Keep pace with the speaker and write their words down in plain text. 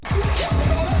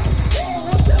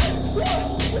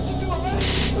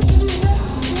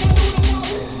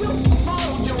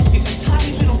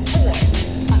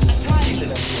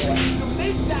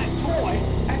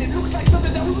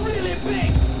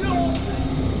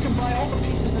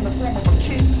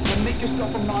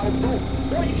yourself a model boat.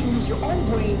 Or you can use your own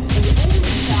brain and your own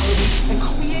mentality and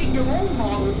create your own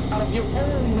model out of your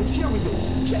own materials.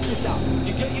 Check this out.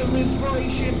 You get your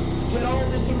inspiration, get all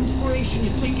this inspiration,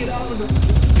 you take it out of the boat,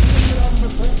 you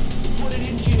put it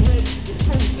into your head, you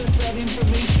process that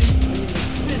information, and then you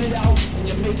spit it out and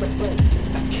you make a boat.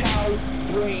 A cow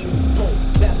brain boat.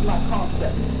 That's my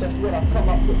concept. That's what I've come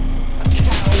up with. A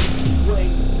cow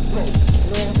brain boat.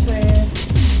 You know what I'm saying?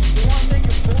 You want to make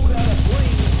a boat out of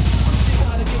brains, first you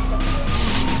gotta get the brain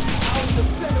out of the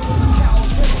center of the cow's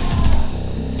brain.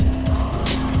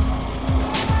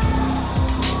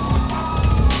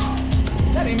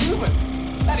 That ain't moving.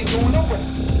 That ain't going nowhere.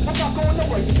 That's not going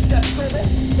nowhere. You see that skull there?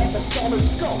 That's a solid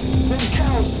skull. Them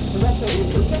cows, and that's a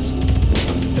perception.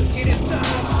 To get inside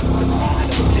the mind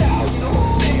of a cow, you know what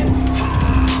I'm saying?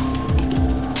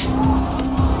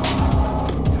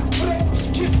 But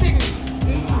just singing.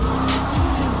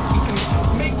 We can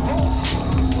make boats.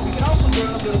 We can also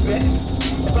learn a little bit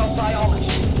about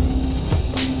biology.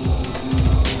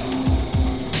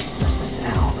 That's the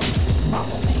sound of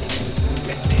bubble.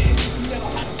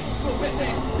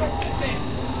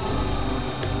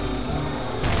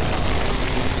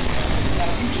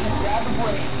 Grab the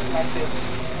brains like this.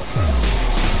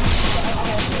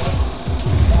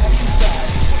 Back inside.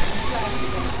 Plastic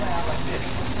goes around like this.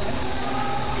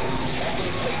 And we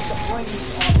place the brains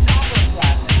on top of the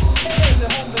plastic. Hey, there's a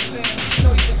home that's saying, you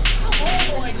know, you say, how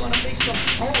am I going to make some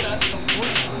boat out of some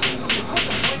brains? You put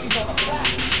the brains on the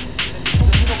plastic. And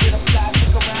you put a little bit of plastic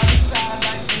around the side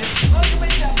like this. How do you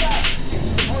make that plastic?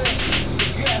 The brains, the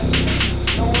gas, you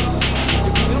know what I'm saying?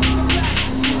 You don't put the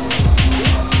plastic in there.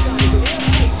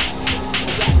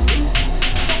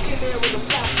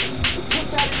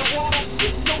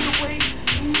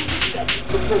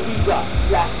 Look what we got.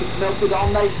 Plastic melted all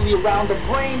nicely around the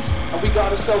brains, and we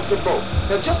got ourselves a boat.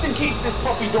 Now, just in case this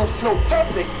puppy don't float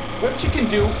perfect, what you can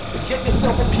do is get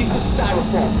yourself a piece of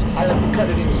styrofoam. I like to cut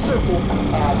it in a circle,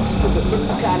 just because it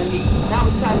looks kind of neat. Now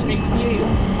it's time to be creative.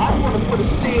 I want to put a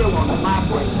sail onto my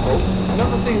brain boat.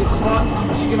 Another thing that's fun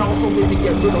is you can also maybe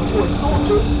get little toy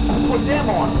soldiers and put them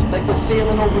on, like we're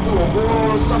sailing over to a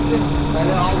war or something, and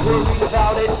they're all worried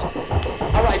about it.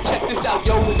 Alright, check this out,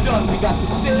 yo, we're done. We got the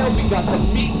sail, we got the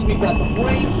meat, we got the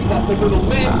brains, we got the little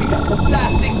men, we got the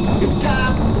plastic. It's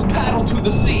time to paddle to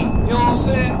the sea. You know what I'm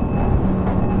saying?